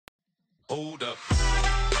Hold up.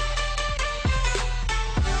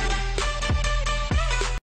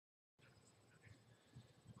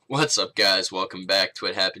 What's up, guys? Welcome back.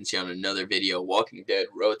 Twit Happens here on another video, Walking Dead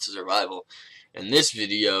Road to Survival. In this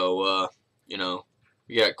video,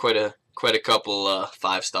 we got quite a couple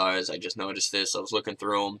 5 stars. I just noticed this. I was looking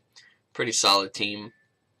through them. Pretty solid team.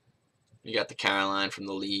 You got the Caroline from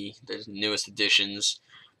the Lee. There's the newest additions.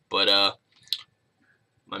 But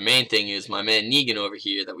my main thing is my man Negan over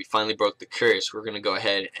here that we finally broke the curse. We're gonna go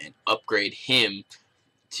ahead and upgrade him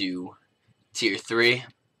to tier 3.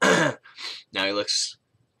 Now he looks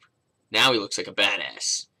like a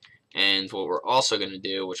badass. And what we're also going to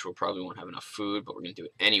do, which we probably won't have enough food, but we're going to do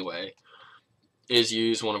it anyway, is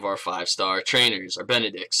use one of our 5-star trainers, our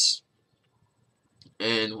Benedicts.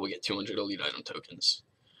 And we'll get 200 elite item tokens.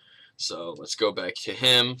 So let's go back to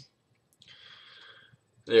him.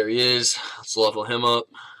 There he is. Let's level him up.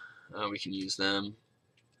 We can use them.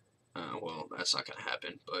 Well, that's not going to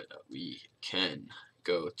happen, but we can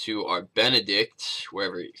go to our Benedict,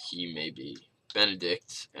 wherever he may be.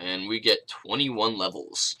 Benedict, and we get 21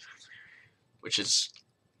 levels, which is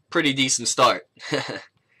pretty decent start.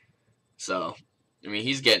 So, I mean,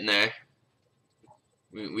 he's getting there.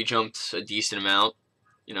 We jumped a decent amount,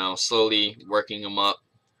 slowly working him up.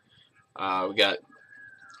 We got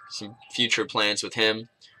some future plans with him.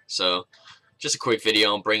 So, just a quick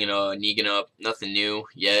video. I'm bringing Negan up. Nothing new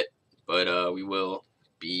yet, but we will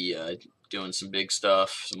be doing some big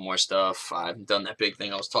stuff, some more stuff. I haven't done that big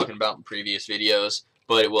thing I was talking about in previous videos,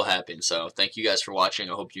 but it will happen. So thank you guys for watching.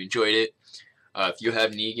 I hope you enjoyed it. If you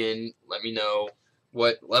have Negan, let me know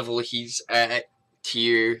what level he's at,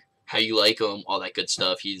 tier, how you like him, all that good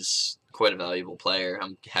stuff. He's quite a valuable player.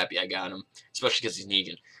 I'm happy I got him, especially because he's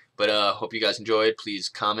Negan. But hope you guys enjoyed. Please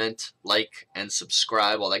comment, like, and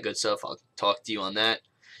subscribe, all that good stuff. I'll talk to you on that.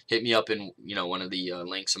 Hit me up in one of the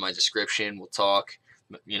links in my description. We'll talk.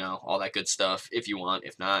 All that good stuff if you want.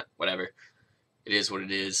 If not, whatever. It is what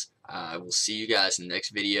it is. I will see you guys in the next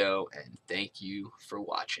video, and thank you for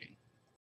watching.